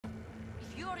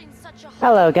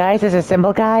Hello guys, this is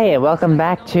Simple Guy, and welcome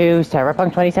back to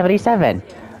Cyberpunk 2077.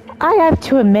 I have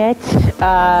to admit,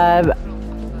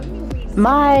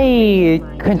 my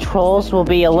controls will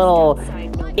be a little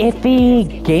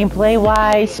iffy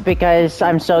gameplay-wise, because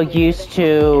I'm so used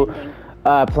to,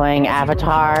 playing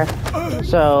Avatar,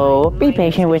 so be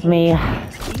patient with me,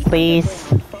 please.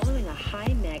 Following a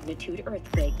high-magnitude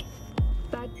earthquake.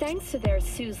 But thanks to their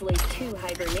Suzley 2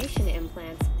 hibernation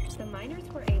implants, the miners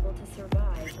were able to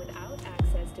survive without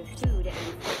access to food and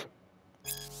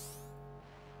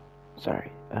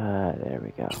There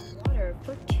we go. water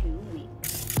for 2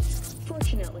 weeks.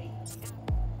 Fortunately,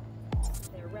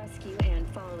 their rescue and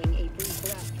following a brief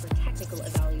rest for technical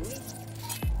evaluation,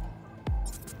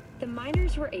 the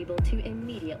miners were able to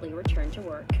immediately return to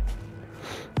work.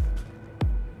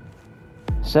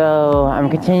 So, I'm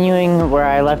continuing where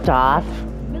I left off,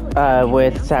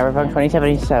 with Cyberpunk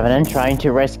 2077 and trying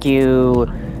to rescue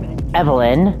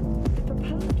Evelyn. The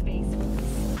proposed base will be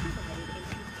subdivided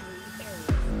into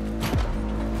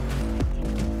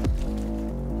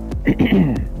 3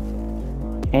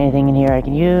 areas. Anything in here I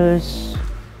can use?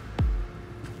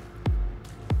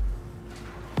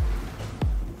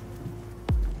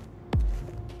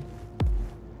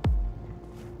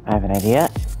 I have an idea.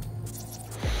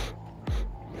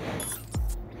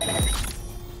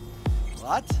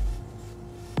 What?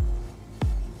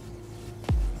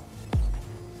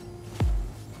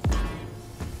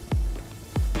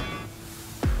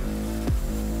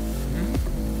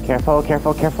 Careful,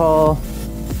 careful, careful.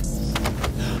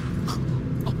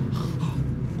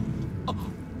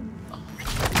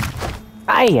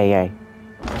 Ay, ay, ay.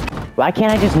 Why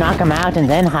can't I just knock him out and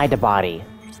then hide the body?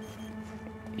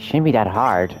 It shouldn't be that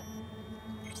hard.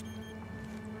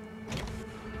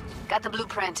 Got the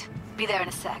blueprint. Be there in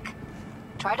a sec.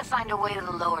 Try to find a way to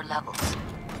the lower levels.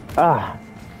 Ugh.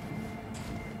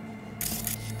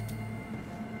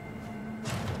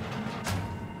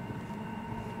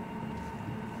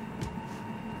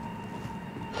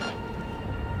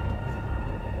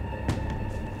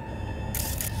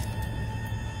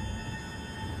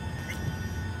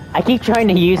 I keep trying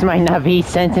to use my Navi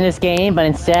sense in this game, but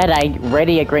instead I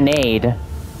ready a grenade.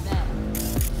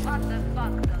 What the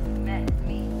fuck does met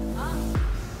mean, huh?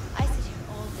 I sit here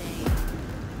all day.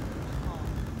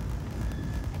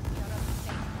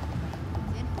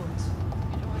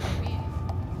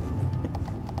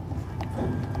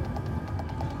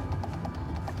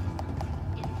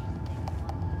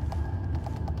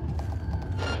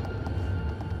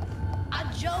 A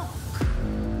joke!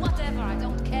 Whatever, I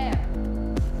don't care.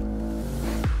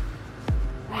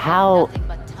 How? Nothing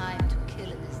but time to kill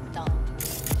in this dump.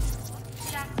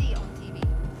 Sassy on TV.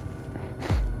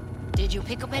 Did you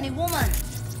pick up any woman?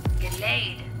 Get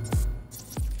laid.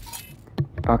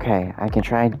 Okay, I can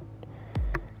try.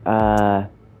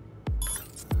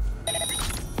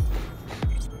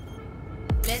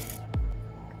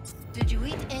 Did you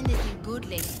eat anything good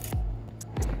lately?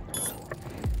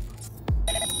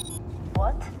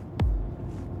 What?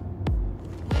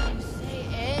 Will you say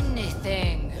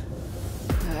anything?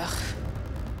 Ugh.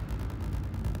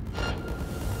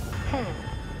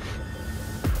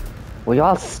 Will you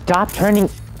all stop turning?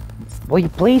 Will you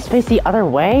please face the other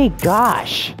way?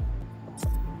 Gosh.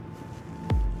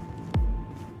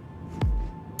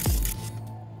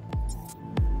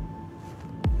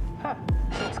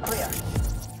 Seems clear.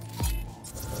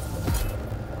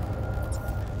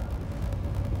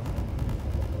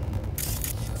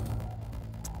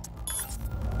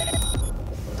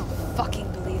 Don't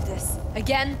fucking believe this.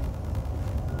 Again?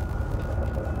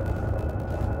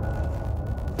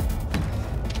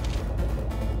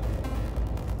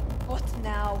 What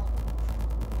now?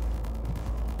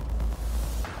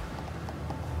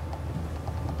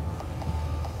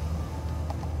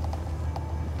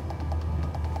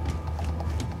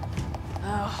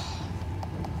 Oh.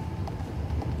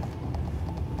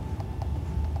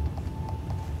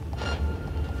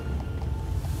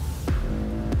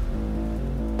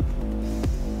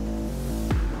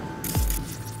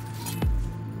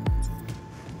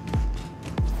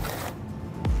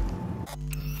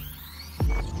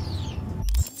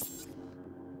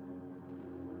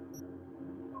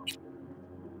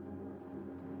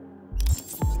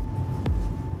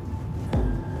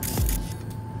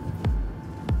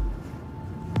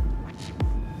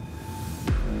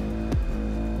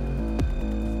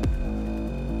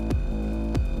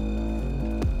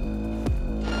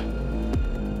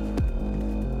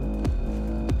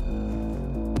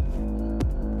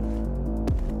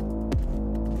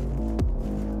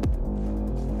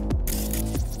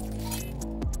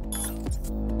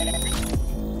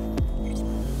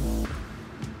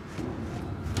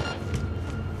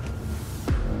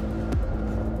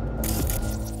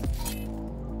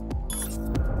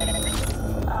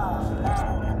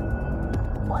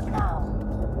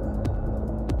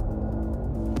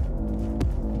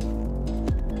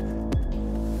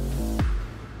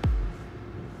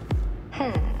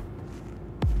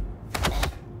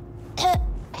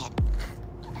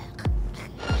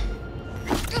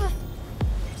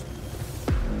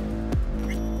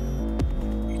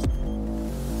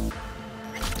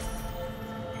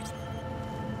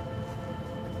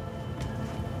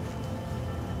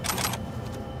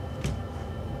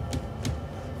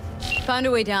 Found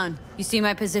a way down. You see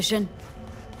my position?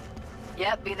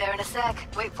 Yep, be there in a sec.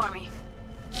 Wait for me.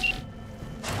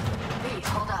 Wait,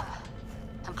 hold up.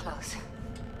 I'm close.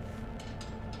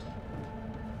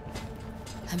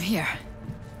 I'm here.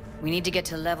 We need to get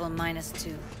to level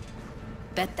 -2.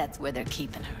 Bet that's where they're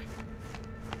keeping her.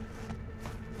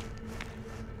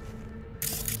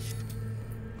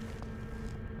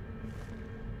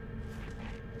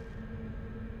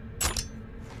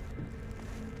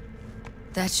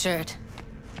 That shirt.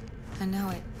 I know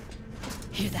it.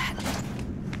 Hear that?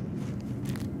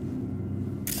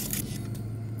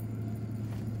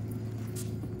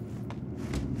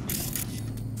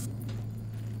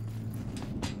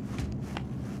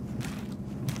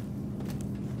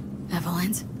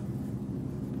 Evelyn's?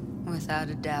 Without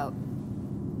a doubt.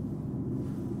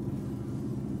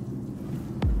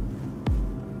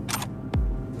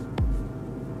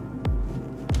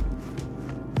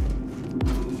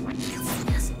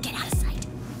 Get out of sight.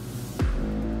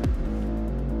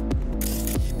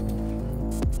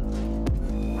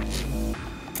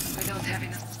 I don't have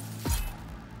enough.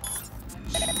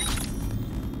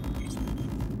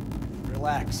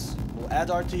 Relax. We'll add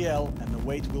RTL and the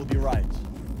weight will be right.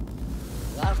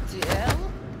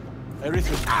 RTL?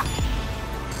 Everything.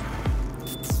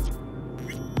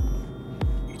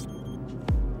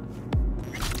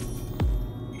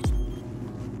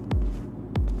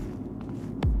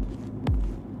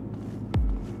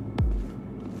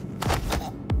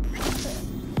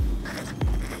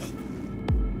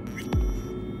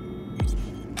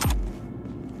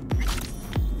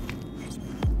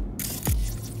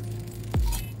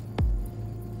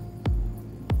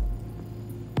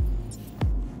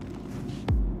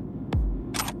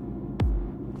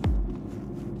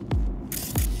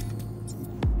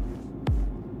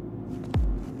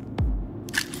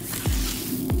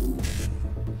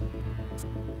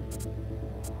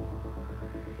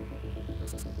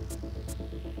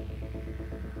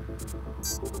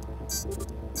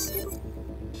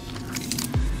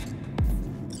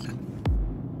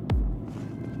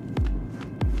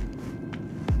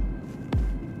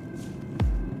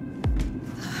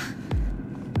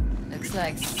 Looks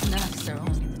like snuffs are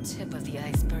only the tip of the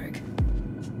iceberg.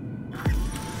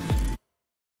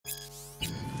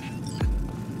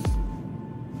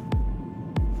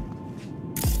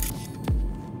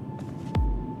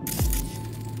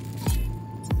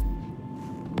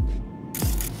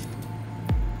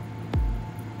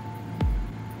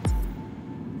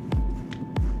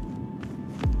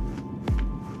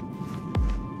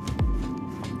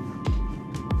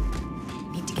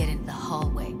 Need to get into the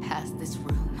hallway past this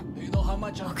room. You know how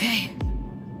much I'm... Okay.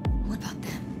 What about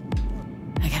them?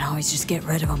 I can always just get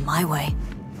rid of them my way.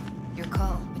 Your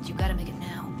call, but you gotta make it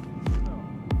now.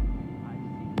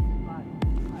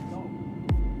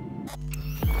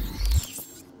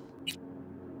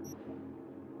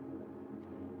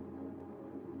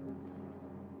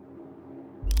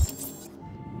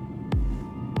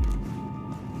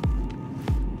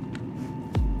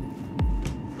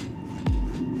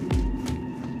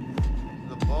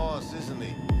 The boss, isn't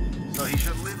he? So he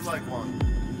should live like one.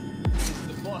 He's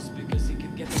the boss because he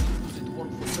can get the pussy to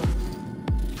work for some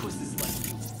pussies like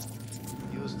you.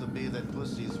 Used to be that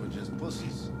pussies were just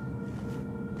pussies.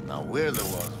 Now we're the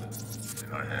ones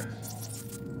in our heads.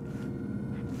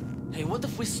 Hey, what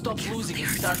if we stop losing and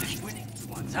started winning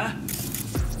once, huh?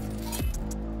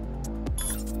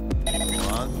 Go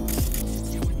on.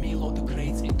 You and me load the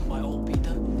crates into my old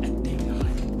beater and take the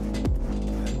hike.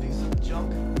 That piece of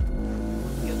junk.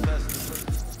 Get past the first.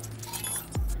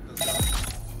 It's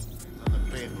on the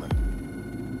pavement.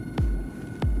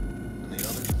 And the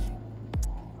others?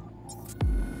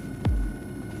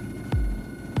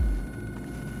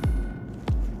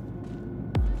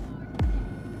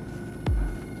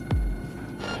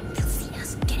 They'll see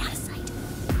us. Get out of sight.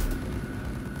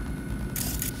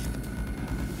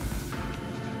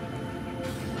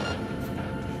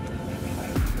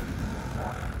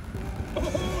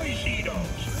 Ahoy,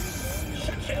 Cheetos!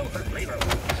 Set sail for flavor.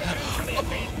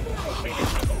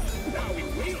 Now we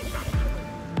will stop.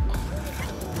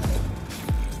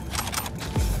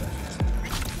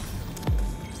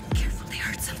 Careful, they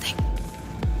heard something.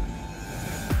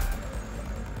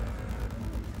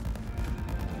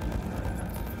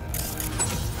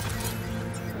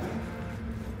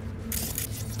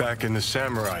 Back in the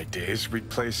samurai days, we'd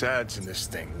place ads in this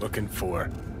thing looking for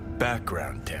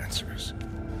background dancers.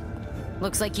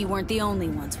 Looks like you weren't the only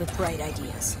ones with bright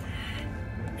ideas.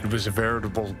 It was a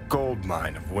veritable gold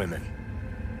mine of women.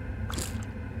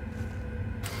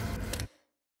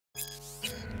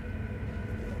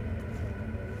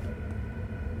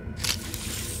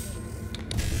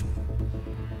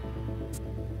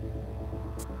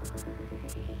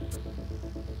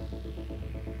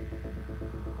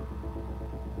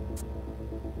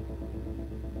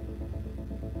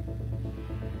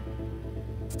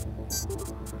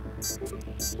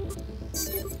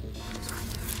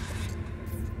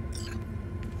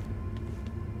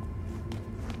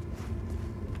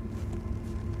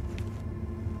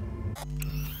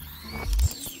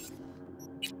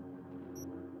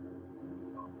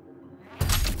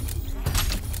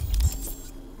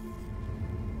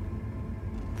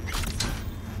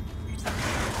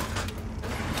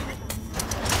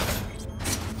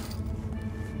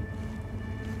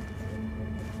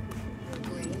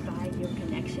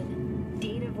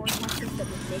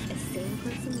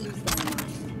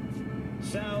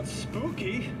 Sounds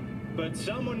spooky, but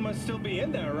someone must still be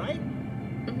in there, right?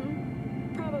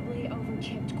 Mm-hmm. Probably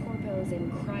overchipped corpos in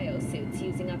cryo suits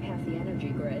using up half the energy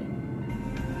grid.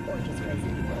 Or just crazy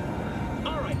people.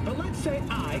 Alright, but let's say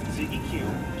I, Ziggy Q,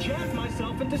 jacked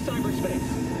myself into cyberspace.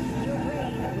 Your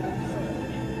brain will implode.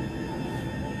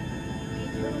 The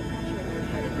internal pressure in your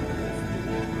head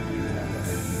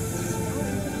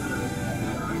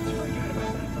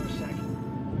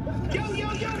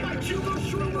Yo, my Jugos,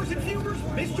 Shroomers, and Fumers!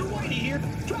 Mr. Whitey here!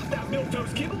 Drop that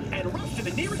milquetoast kibble and rush to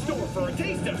the nearest door for a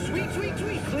taste of sweet, sweet,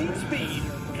 sweet clean speed.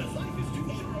 Because life is too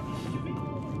short.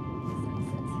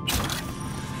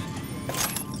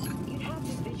 You'd have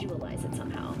to visualize it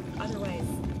somehow. Otherwise,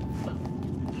 well,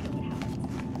 you know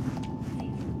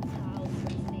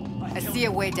what happens. I see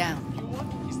a way down.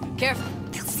 Careful.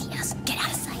 They'll see us. Get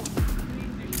out of sight.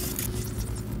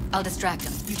 I'll distract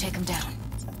them. You take them down.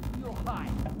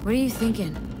 What are you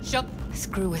thinking? Shut.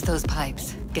 Screw with those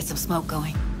pipes. Get some smoke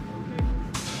going.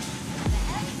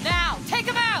 Now, take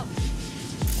them out!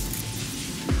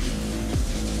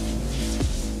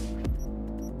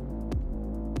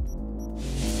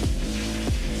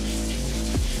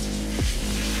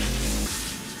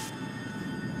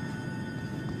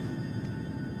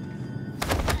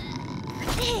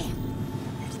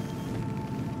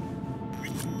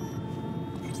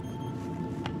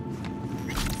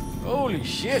 Holy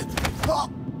shit!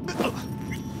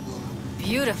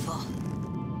 Beautiful.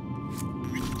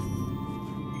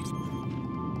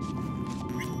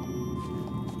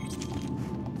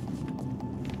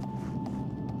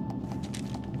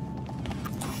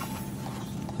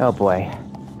 Oh boy.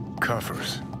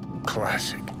 Covers.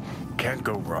 Classic. Can't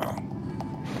go wrong.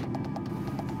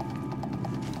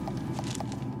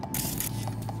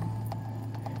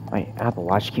 My Apple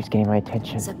Watch keeps getting my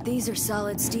attention. Except these are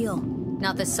solid steel,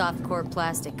 not the soft core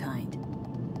plastic kind.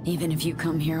 Even if you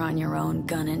come here on your own,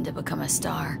 gunning to become a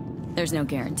star, there's no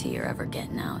guarantee you're ever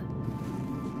getting out.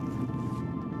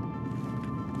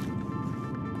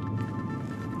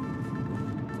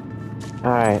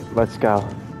 Alright, let's go.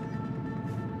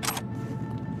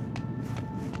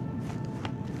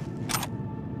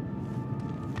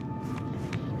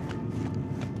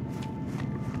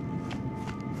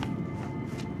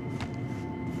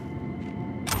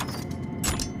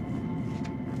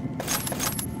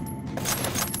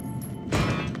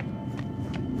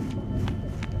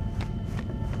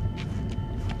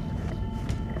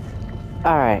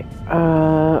 Alright,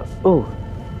 ooh.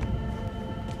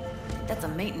 That's a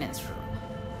maintenance room.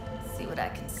 Let's see what I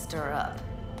can stir up.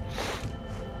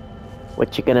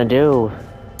 What you gonna do?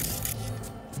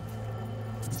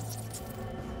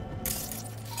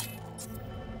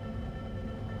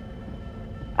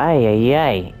 Ay, ay,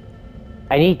 ay.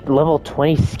 I need level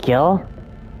 20 skill?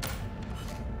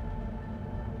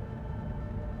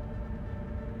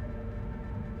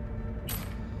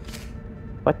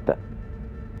 What the?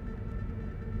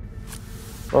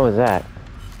 What was that?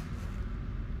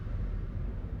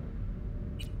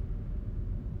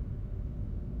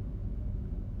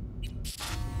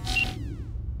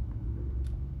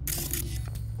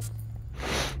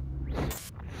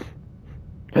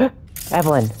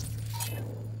 Evelyn.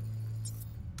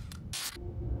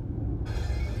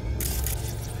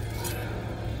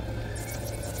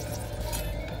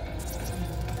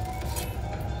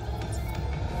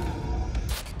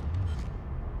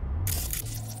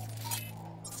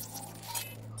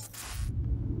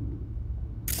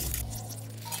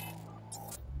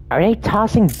 Are they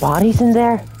tossing bodies in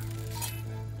there?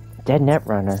 Dead net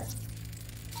runner.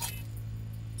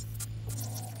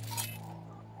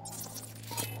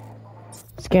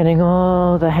 Scanning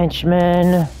all the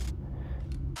henchmen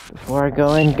before I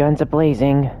go in, guns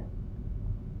a-blazing.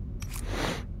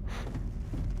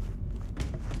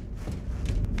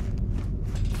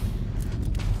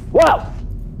 Whoa!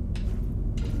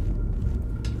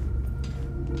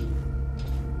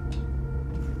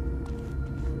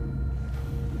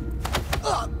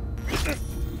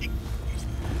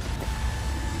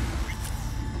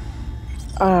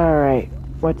 Alright,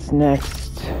 what's next?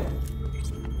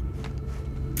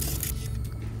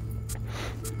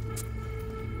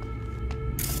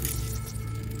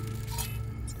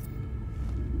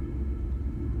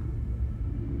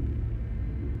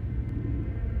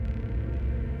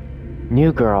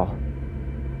 new girl.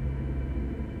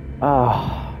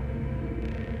 Oh.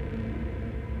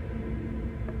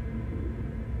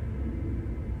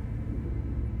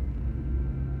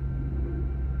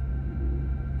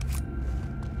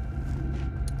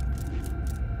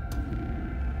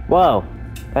 Whoa,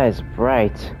 that is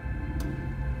bright.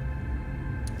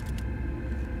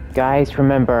 Guys,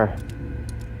 remember,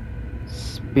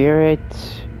 spirit,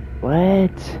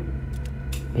 what?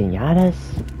 Piñatas?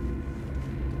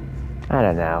 I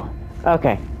don't know.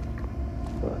 Okay.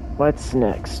 What's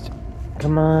next?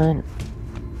 Come on.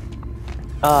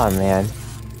 Oh, man.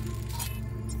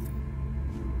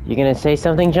 You gonna say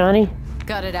something, Johnny?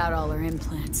 Gutted out all her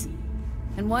implants.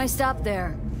 And why stop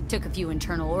there? Took a few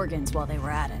internal organs while they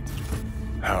were at it.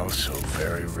 How so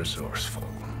very resourceful.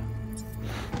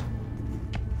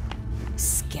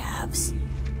 Scabs.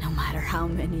 No matter how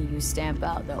many you stamp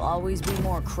out, there'll always be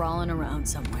more crawling around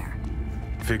somewhere.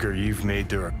 Figure you've made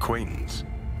their acquaintance.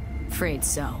 Afraid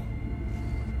so.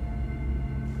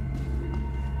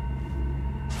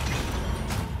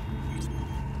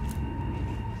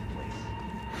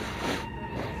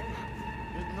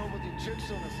 Nobody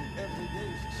checks on us and every day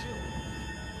is chill.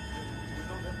 We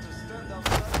don't have to stand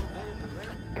outside all day in the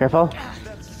rain. Careful.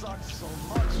 That sucks so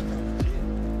much, man.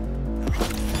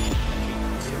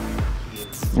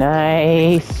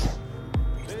 Nice.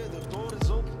 Hey, the door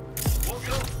is open. Walk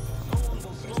up. No one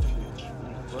will stop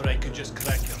you. Or I could just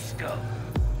crack your skull.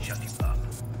 Shut you up.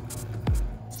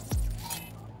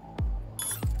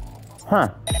 Huh.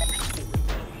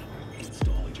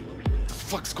 What the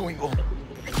fuck's going on?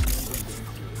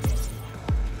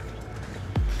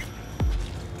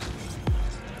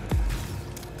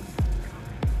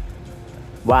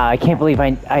 Wow, I can't believe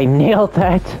I nailed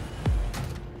that.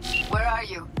 Where are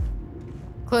you?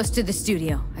 Close to the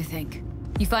studio, I think.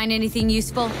 You find anything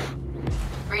useful?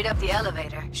 Freed up the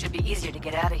elevator. Should be easier to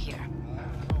get out of here.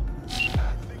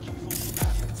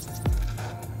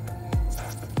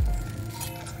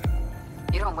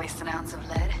 You don't waste an ounce of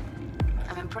lead.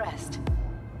 I'm impressed.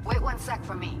 Wait 1 sec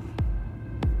for me.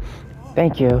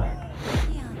 Thank you.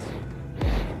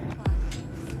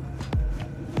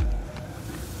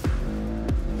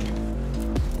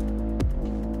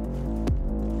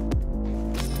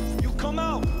 You come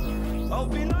out. I'll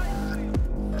be nice to you.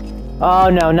 Oh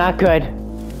no, not good.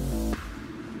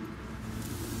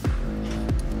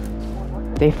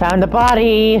 They found the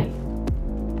body.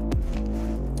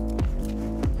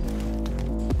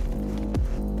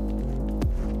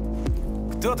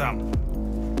 Кто там?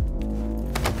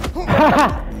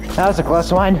 That was a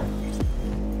close one.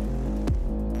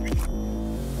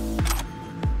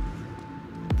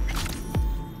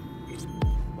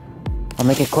 I'll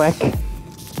make it quick.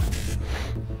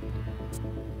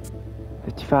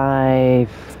 55.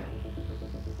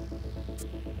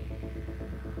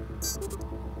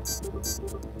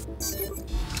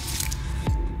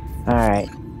 All right.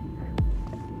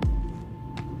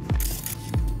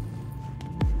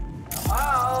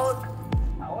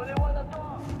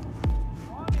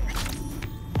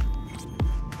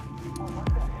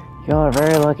 Y'all are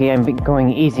very lucky I'm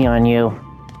going easy on you.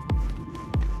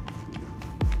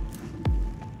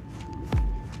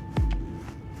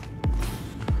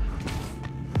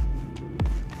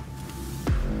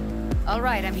 All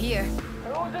right, I'm here.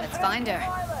 Let's find her.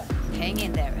 Hang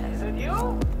in there, Ev.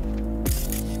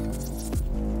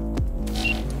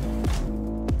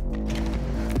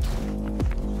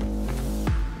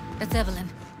 That's Evelyn.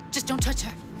 Just don't touch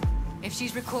her. If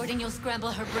she's recording, you'll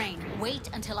scramble her brain. Wait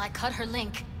until I cut her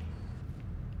link.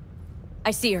 I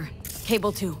see her.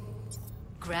 Cable 2.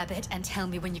 Grab it and tell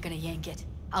me when you're gonna yank it.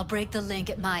 I'll break the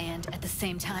link at my end at the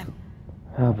same time.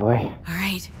 Oh boy. All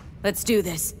right, let's do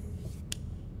this.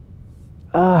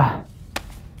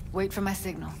 Wait for my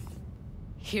signal.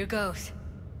 Here goes.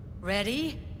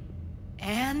 Ready?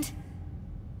 And...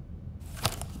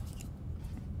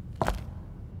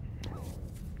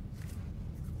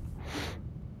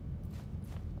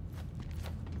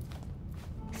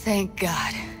 Thank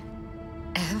God.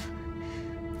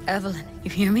 Evelyn, you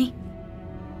hear me?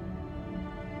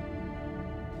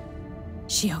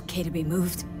 She okay to be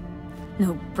moved?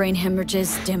 No brain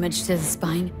hemorrhages, damage to the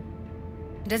spine?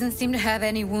 Doesn't seem to have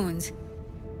any wounds.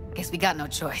 Guess we got no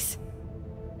choice.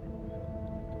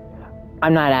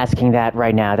 I'm not asking that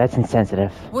right now. That's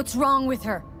insensitive. What's wrong with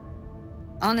her?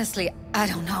 Honestly, I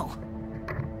don't know.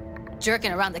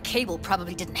 Jerking around the cable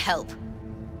probably didn't help.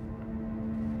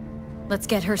 Let's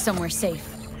get her somewhere safe.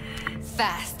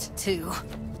 Fast, too.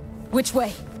 Which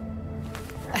way?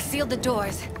 I sealed the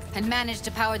doors and managed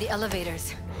to power the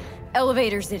elevators.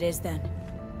 Elevators it is, then.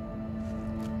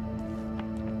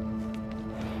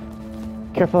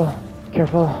 Careful,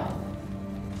 careful.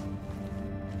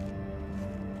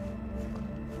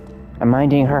 I'm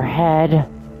minding her head.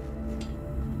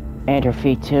 And her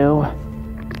feet too.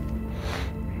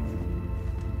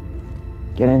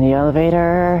 Get in the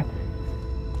elevator.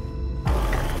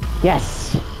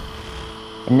 Yes!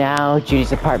 And now,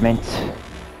 Judy's apartment.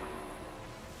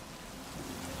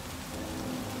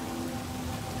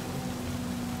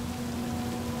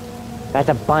 That's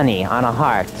a bunny on a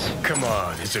heart. Come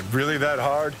on, is it really that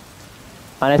hard?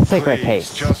 On a cigarette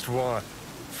Please, case. just one.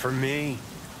 For me?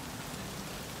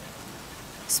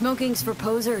 Smoking's for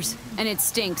posers, and it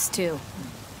stinks too.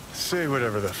 Say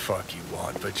whatever the fuck you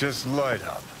want, but just light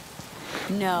up.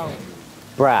 No.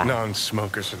 Bruh.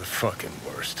 Non-smokers are the fucking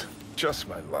worst. Just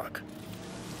my luck.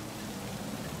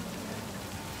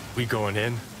 We going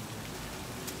in?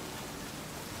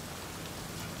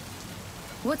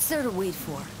 What's there to wait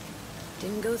for?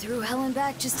 Didn't go through hell and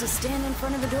back just to stand in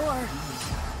front of a door.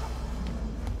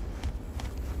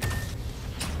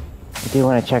 I do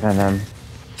want to check on them.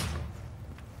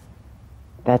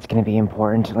 That's gonna be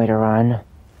important later on.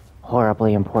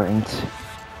 Horribly important.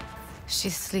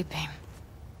 She's sleeping.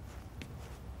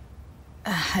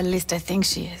 At least I think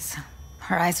she is.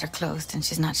 Her eyes are closed and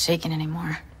she's not shaking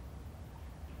anymore.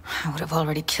 I would have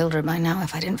already killed her by now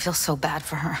if I didn't feel so bad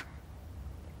for her.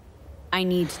 I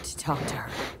need to talk to her.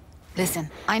 Listen,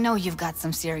 I know you've got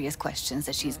some serious questions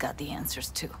that she's got the answers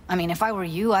to. I mean, if I were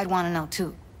you, I'd want to know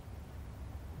too.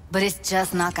 But it's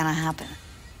just not gonna happen.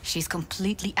 She's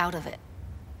completely out of it.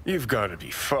 You've got to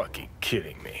be fucking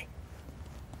kidding me.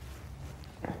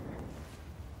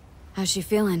 How's she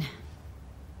feeling?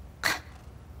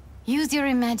 Use your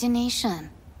imagination.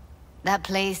 That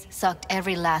place sucked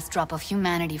every last drop of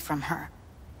humanity from her.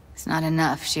 It's not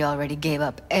enough. She already gave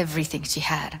up everything she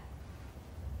had.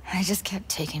 I just kept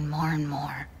taking more and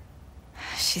more.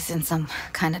 She's in some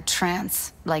kind of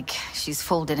trance, like she's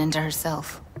folded into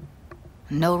herself.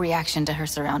 No reaction to her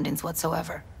surroundings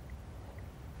whatsoever.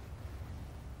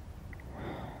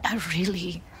 I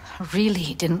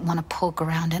really didn't want to poke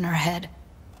around in her head.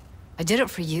 I did it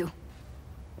for you.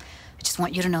 I just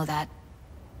want you to know that.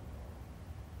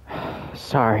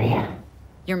 Sorry.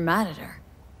 You're mad at her.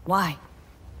 Why?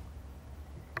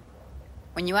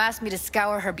 When you asked me to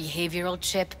scour her behavioral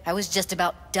chip, I was just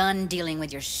about done dealing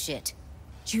with your shit.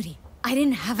 Judy, I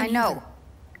didn't have I any know. other-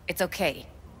 It's okay.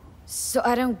 So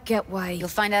I don't get why... You'll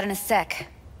find out in a sec.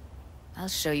 I'll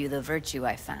show you the virtue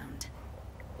I found.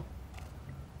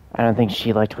 I don't think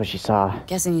she liked what she saw.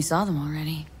 Guessing you saw them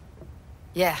already.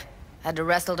 Yeah, had to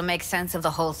wrestle to make sense of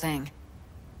the whole thing.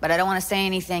 But I don't want to say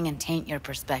anything and taint your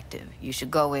perspective. You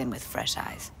should go in with fresh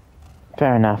eyes.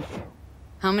 Fair enough.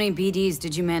 How many BDs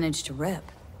did you manage to rip?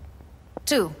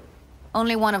 2.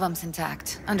 Only one of them's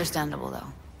intact. Understandable,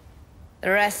 though. The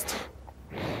rest...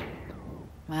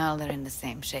 well, they're in the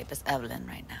same shape as Evelyn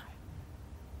right now.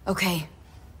 Okay,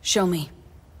 show me.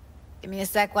 Give me a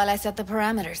sec while I set the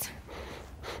parameters.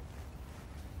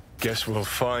 Guess we'll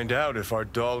find out if our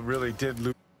doll really did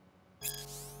lose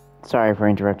Sorry for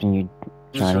interrupting you,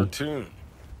 her Johnny. tune.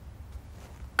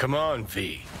 Come on,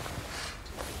 V.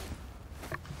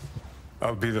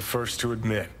 I'll be the first to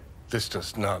admit, this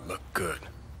does not look good.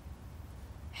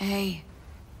 Hey,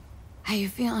 how you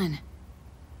feeling?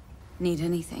 Need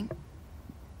anything?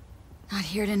 Not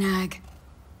here to nag.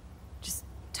 Just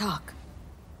talk.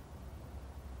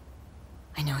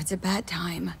 I know it's a bad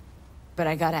time, but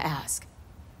I gotta ask.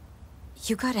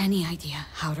 You got any idea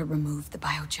how to remove the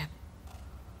biochip?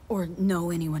 Or know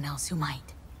anyone else who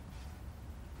might?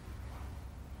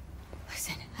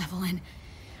 Listen, Evelyn,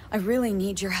 I really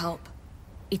need your help.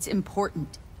 It's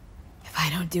important. If I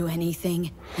don't do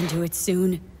anything, and do it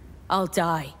soon, I'll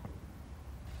die.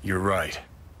 You're right.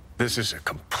 This is a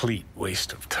complete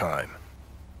waste of time.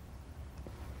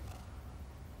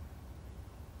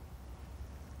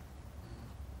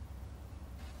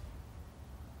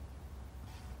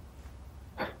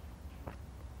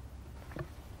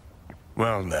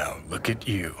 Well now, look at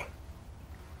you.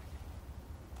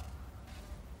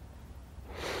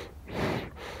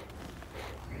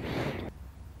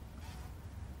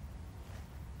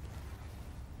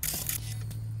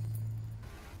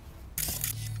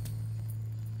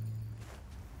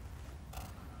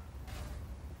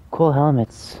 Cool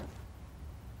helmets.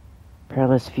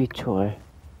 Perilous future.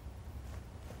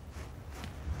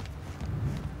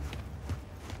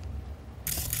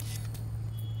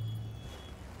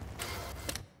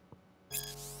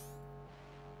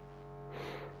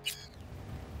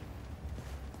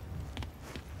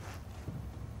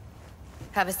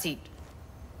 Have a seat.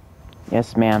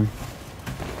 Yes, ma'am.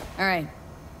 All right,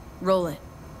 roll it.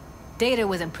 Data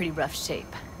was in pretty rough shape.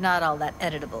 Not all that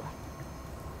editable.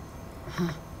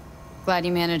 Glad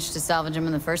you managed to salvage him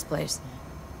in the first place.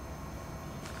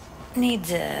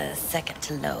 Needs a second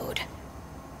to load.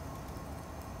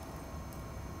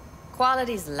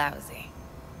 Quality's lousy,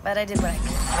 but I did what I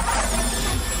could.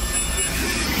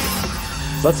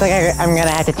 Looks like I'm gonna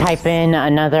have to type in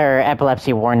another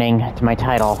epilepsy warning to my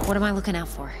title. What am I looking out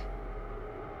for?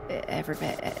 Every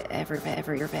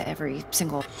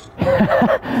single...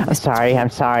 I'm sorry,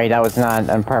 that was not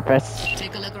on purpose.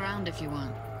 Take a look around if you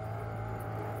want.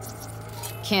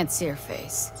 Can't see her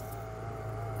face.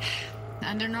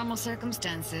 Under normal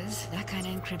circumstances, that kind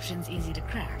of encryption's easy to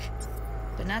crack.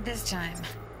 But not this time.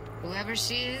 Whoever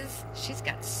she is, she's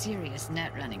got serious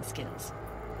net running skills.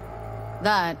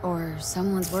 That, or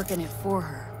someone's working it for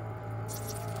her.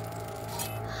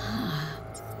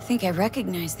 I think I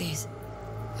recognize these.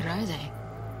 What are they?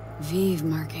 Vive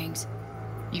markings.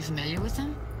 You familiar with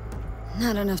them?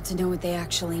 Not enough to know what they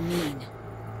actually mean.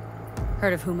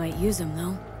 Heard of who might use them,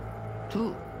 though.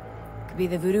 Who? Could be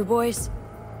the Voodoo Boys,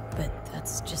 but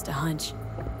that's just a hunch.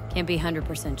 Can't be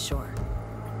 100% sure.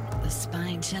 The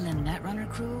spine-chilling Netrunner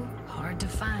crew? Hard to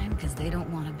find, because they don't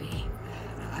want to be.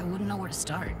 I wouldn't know where to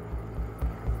start.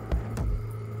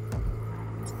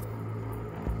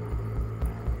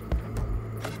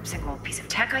 Single piece of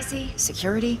tech I see?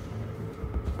 Security?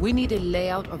 We need a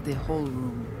layout of the whole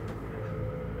room.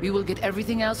 We will get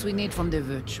everything else we need from the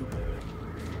Virtue.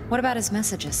 What about his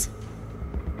messages?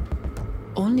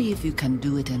 Only if you can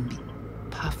do it and be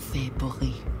parfait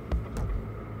bourré.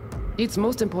 It's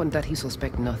most important that he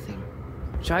suspect nothing.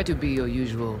 Try to be your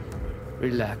usual,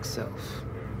 relaxed self.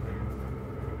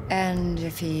 And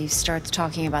if he starts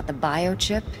talking about the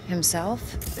biochip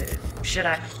himself? Should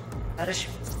I...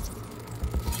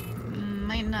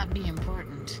 Might not be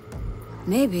important.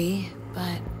 Maybe,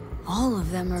 but all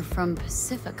of them are from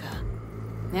Pacifica.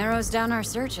 Narrows down our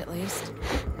search, at least.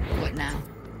 What now?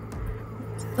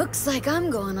 Looks like I'm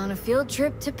going on a field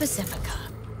trip to Pacifica.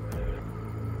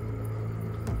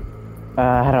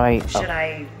 How do I... Should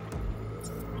I...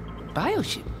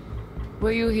 Biochip?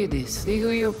 Where you hear this? They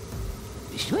hear you...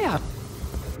 Swear.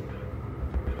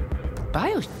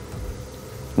 Biochip?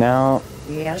 No.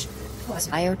 Yeah.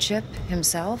 Biochip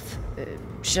himself?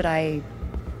 Should I...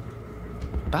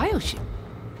 Biochip?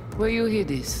 Where you hear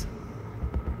this?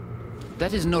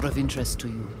 That is not of interest to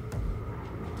you.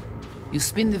 You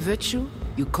spin the Virtue,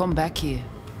 you come back here,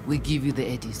 we give you the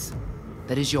eddies.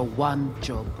 That is your one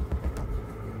job.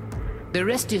 The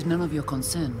rest is none of your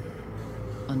concern.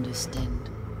 Understand?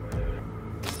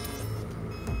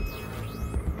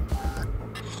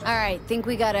 Alright, think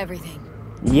we got everything.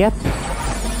 Yep.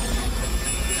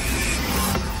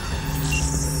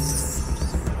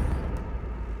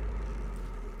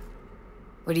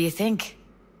 What do you think?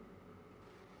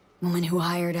 Woman who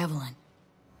hired Evelyn.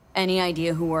 Any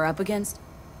idea who we're up against?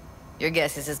 Your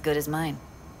guess is as good as mine.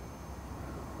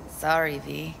 Sorry,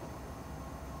 V.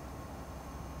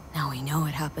 Now we know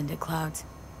what happened to Clouds.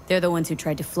 They're the ones who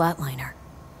tried to flatline her.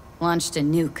 Launched a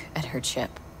nuke at her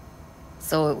chip.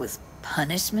 So it was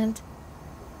punishment?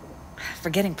 For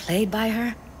getting played by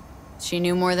her? She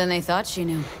knew more than they thought she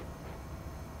knew.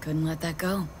 Couldn't let that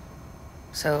go.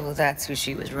 So that's who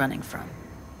she was running from.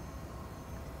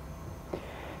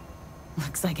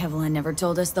 Looks like Evelyn never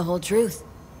told us the whole truth.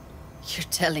 You're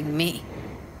telling me?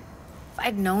 If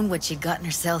I'd known what she'd gotten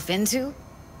herself into?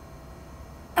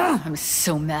 I'm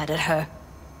so mad at her.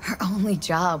 Her only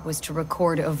job was to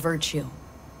record a Virtue.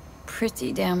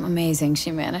 Pretty damn amazing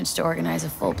she managed to organize a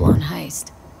full-blown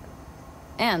heist.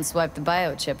 And swipe the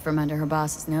biochip from under her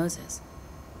boss's noses.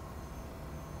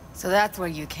 So that's where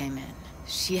you came in.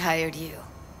 She hired you.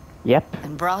 Yep.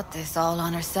 And brought this all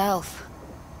on herself.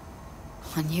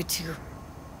 On you two.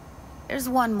 There's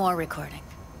one more recording.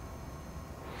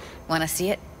 Wanna see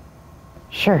it?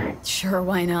 Sure. Sure,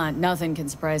 why not? Nothing can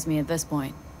surprise me at this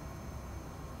point.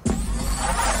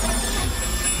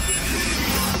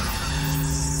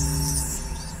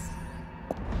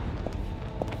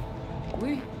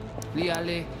 Oui, lui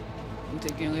aller. Ou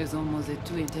t'as qu'une raison, moi c'est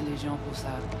tout intelligent pour ça,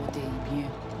 pour t'aider bien.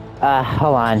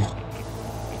 Hold on.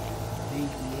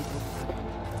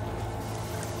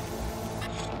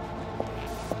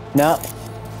 No.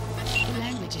 What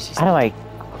language is she How do I...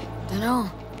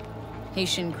 Dunno.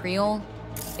 Haitian Creole?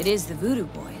 It is the Voodoo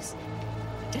Boys.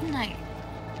 Didn't I?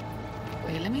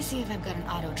 Wait, let me see if I've got an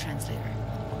auto-translator.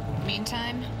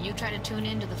 Meantime, you try to tune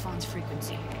into the phone's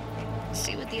frequency.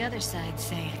 See what the other side's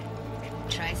saying.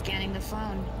 Try scanning the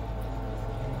phone.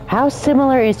 How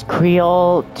similar is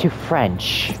Creole to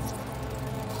French?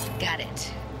 Got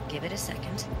it. Give it a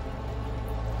second.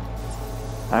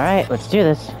 Alright, let's do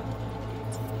this.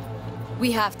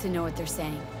 We have to know what they're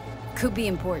saying. Could be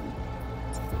important.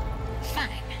 Fine.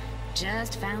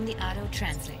 Just found the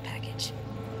auto-translate package.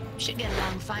 Should get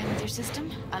along fine with your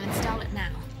system. I'll install it now.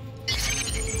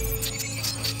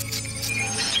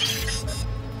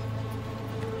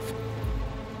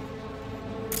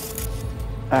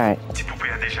 Alright. Tu pouvais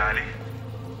déjà aller.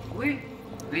 Oui,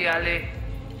 lui aller.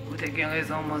 Vous avez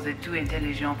raison, moi c'est tout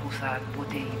intelligent pour ça, pour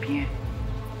t'aider bien.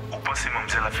 Ou pensez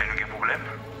mademoiselle a fait nous un problème?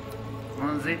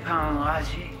 On n'est pas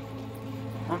enragé.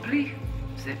 En plus,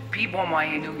 c'est le plus bon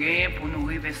moyen de nous gagner pour nous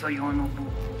arriver sur nos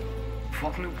bouts. Faut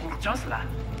que nous prenions chance là.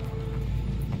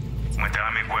 Moi, t'as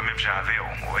ramé quoi même j'avais,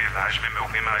 ouais, là, je vais me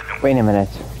remettre donc. Wait a minute.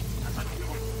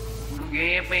 Nous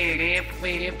gagner, payer.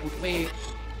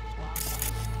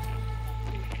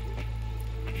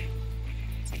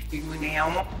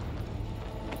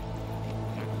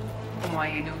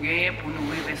 Moyen de gagner pour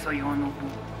nous arriver sur nos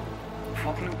bouts.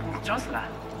 Faut que nous prenions chance là.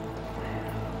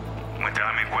 Moi, t'as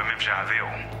ramé quoi même j'avais,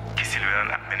 qui s'il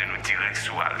veut amener nous direct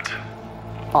sous Alt.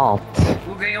 Alt.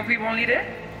 Vous gagnez un plus bon l'idée?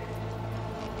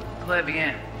 Très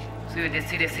bien. Si vous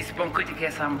décidez si c'est bon critiquer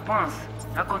ça me pense,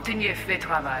 à continuer à faire le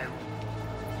travail.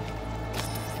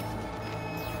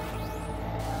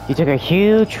 You took a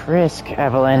huge risk,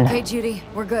 Evelyn. Okay, Judy,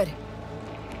 we're good.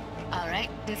 All right,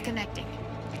 disconnecting.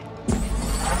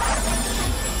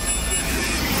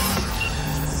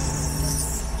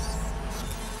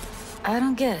 I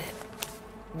don't get it.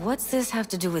 What's this have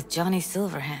to do with Johnny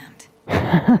Silverhand?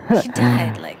 He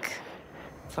died, like,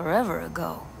 forever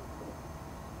ago.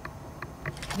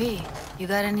 V, you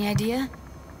got any idea?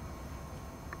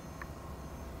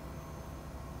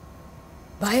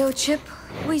 Biochip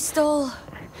we stole?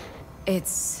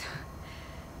 It's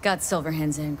got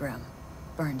Silverhand's engram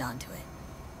burned onto it.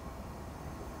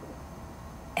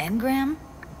 Engram?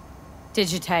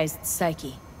 Digitized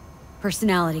psyche.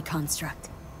 Personality construct.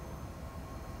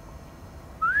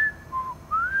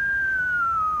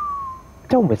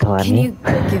 Don't whistle at Can me. you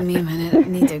give me a minute? I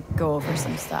need to go over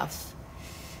some stuff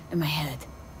in my head.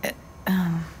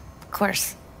 Of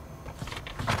course.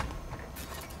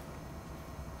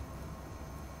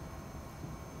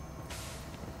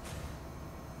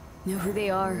 Know who they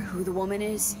are, who the woman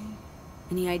is?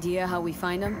 Any idea how we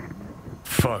find them?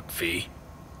 Fuck, V.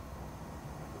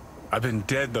 I've been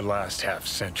dead the last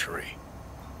half-century.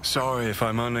 Sorry if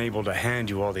I'm unable to hand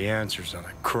you all the answers on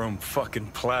a chrome fucking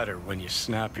platter when you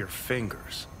snap your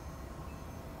fingers.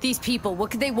 These people,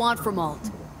 what could they want from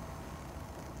Alt?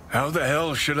 How the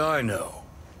hell should I know?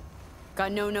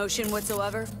 Got no notion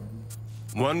whatsoever?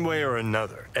 One way or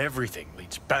another, everything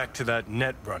leads back to that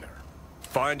Netrunner.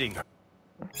 Finding her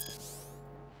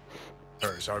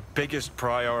is our biggest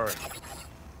priority.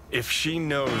 If she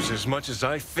knows as much as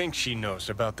I think she knows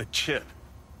about the chip,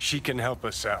 she can help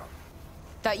us out.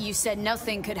 Thought you said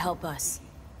nothing could help us.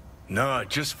 Nah,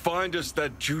 just find us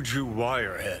that Juju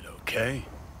wirehead, okay?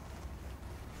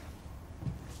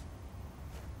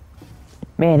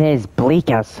 Man, it is bleak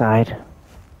outside.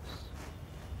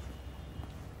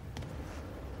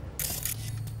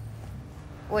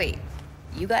 Wait,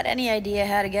 you got any idea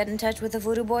how to get in touch with the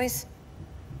Voodoo Boys?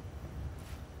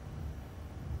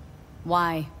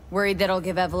 Why? Worried that I'll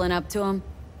give Evelyn up to him?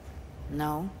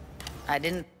 No, I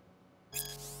didn't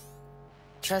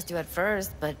trust you at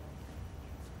first, but...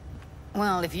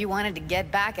 Well, if you wanted to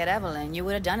get back at Evelyn, you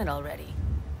would have done it already.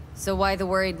 So why the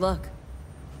worried look?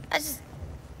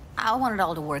 I want it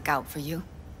all to work out for you.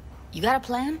 You got a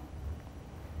plan?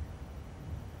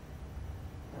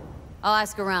 I'll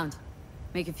ask around.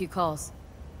 Make a few calls.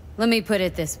 Let me put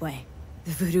it this way.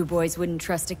 The Voodoo Boys wouldn't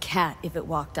trust a cat if it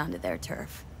walked onto their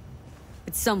turf.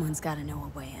 But someone's gotta know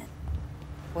a way in.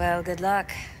 Well, good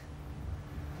luck.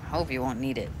 Hope you won't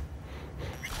need it.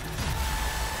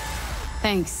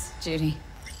 Thanks, Judy.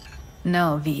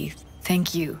 No, V.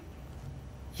 Thank you.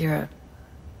 You're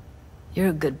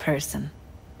a good person.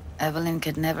 Evelyn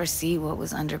could never see what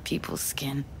was under people's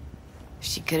skin. If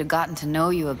she could have gotten to know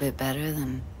you a bit better,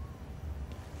 then...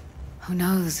 Who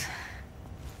knows?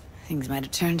 Things might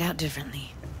have turned out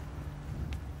differently.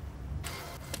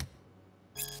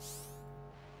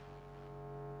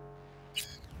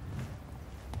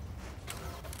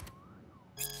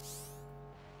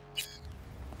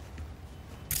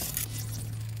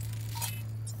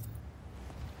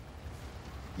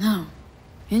 No.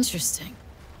 Interesting.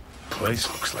 Place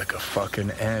looks like a fucking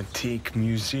antique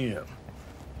museum.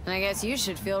 I guess you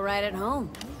should feel right at home.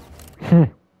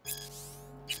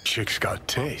 Chick's got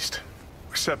taste.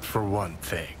 Except for one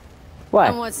thing. What?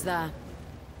 And what's that?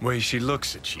 Way she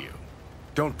looks at you.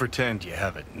 Don't pretend you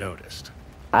haven't noticed.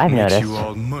 I've Makes noticed. you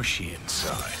all mushy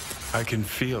inside. I can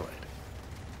feel it.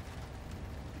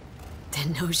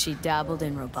 Didn't know she dabbled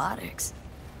in robotics.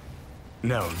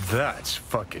 Now that's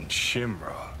fucking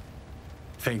Shimra.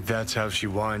 Think that's how she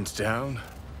winds down?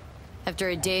 After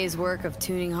a day's work of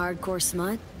tuning hardcore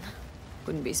smut,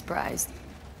 wouldn't be surprised.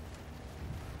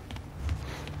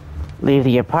 Leave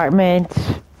the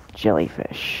apartment.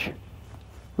 Jellyfish.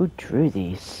 Who drew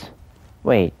these?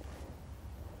 Wait.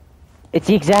 It's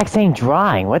the exact same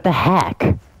drawing. What the heck?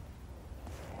 And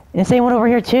the same one over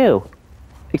here too.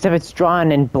 Except it's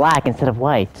drawn in black instead of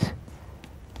white.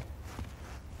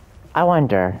 I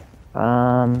wonder.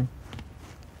 I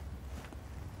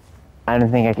don't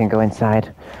think I can go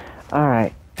inside.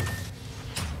 Alright.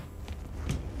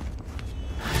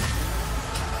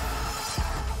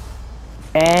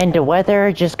 And the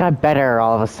weather just got better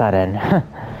all of a sudden.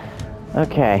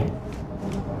 Okay.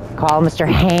 Call Mr.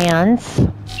 Hands.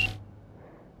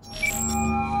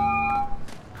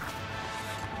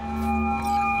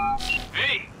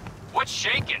 V, what's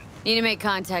shaking? Need to make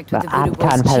contact with the The Voodoo Boys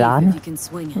Aptan chief Palan? if you can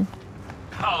swing it.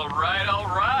 All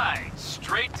right.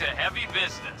 Straight to heavy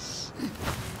business.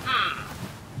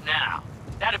 Now,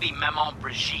 that'd be Maman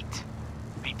Brigitte.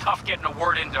 Be tough getting a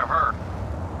word into her.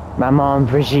 Maman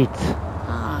Brigitte.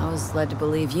 Ah, I was led to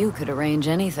believe you could arrange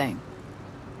anything.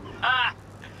 Ah!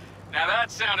 Now that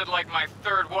sounded like my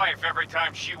third wife every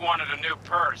time she wanted a new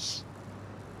purse.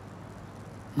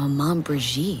 Maman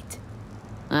Brigitte.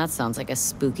 That sounds like a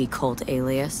spooky cult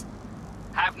alias.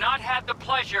 Have not had the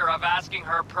pleasure of asking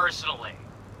her personally.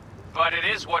 But it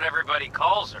is what everybody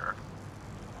calls her.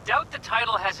 Doubt the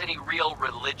title has any real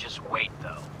religious weight,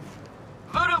 though.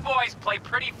 Voodoo boys play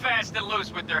pretty fast and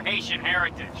loose with their Haitian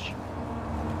heritage.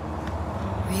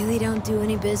 Really don't do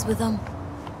any biz with them?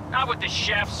 Not with the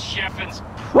chefs, chefins,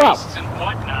 priests, and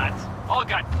whatnot. All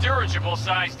got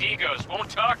dirigible-sized egos, won't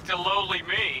talk to lowly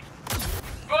me.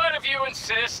 But if you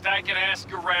insist, I can ask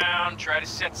around, try to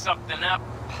set something up.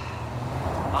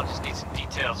 I'll just need some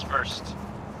details first.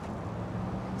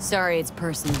 Sorry, it's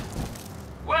personal.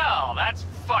 Well, that's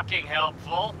fucking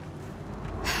helpful.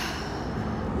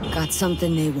 Got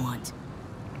something they want.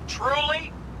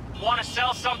 Truly? Want to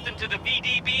sell something to the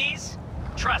VDBs?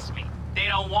 Trust me, they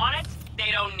don't want it,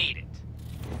 they don't need it.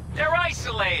 They're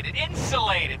isolated,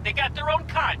 insulated, they got their own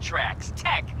contracts,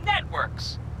 tech,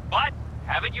 networks. But,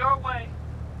 have it your way.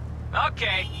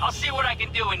 Okay, I'll see what I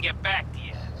can do and get back to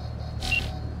you.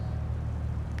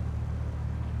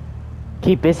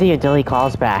 Keep busy until he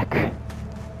calls back.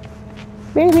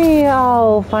 Maybe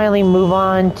I'll finally move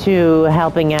on to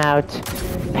helping out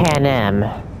Panem.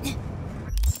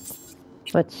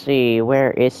 Let's see,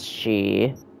 where is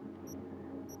she?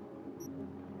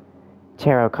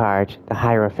 Tarot card, the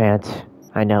Hierophant.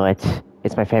 I know it.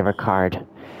 It's my favorite card.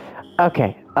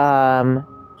 Okay,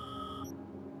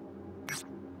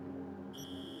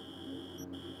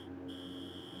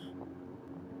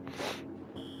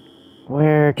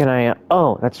 where can I...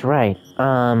 Oh, that's right.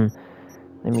 Let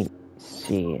me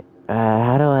see.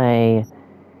 How do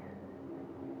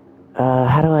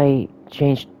I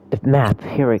change the map?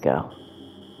 Here we go.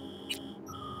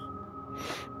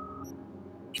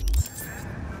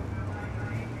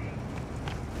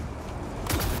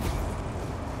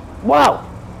 Whoa!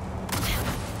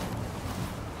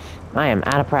 I am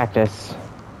out of practice.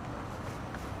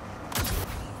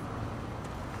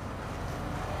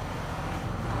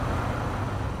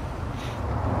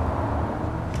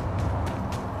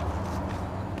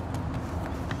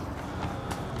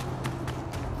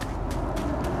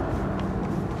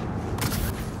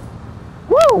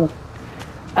 Woo!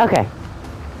 Okay.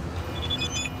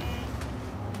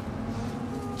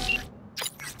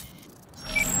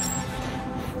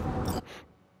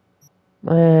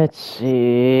 Let's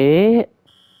see.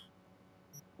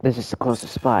 This is the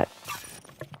closest spot.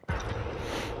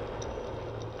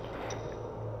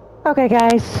 Okay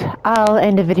guys, I'll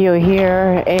end the video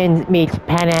here and meet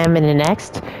Panem in the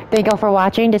next. Thank y'all for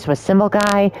watching. This was Symbol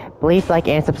Guy. Please like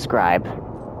and subscribe.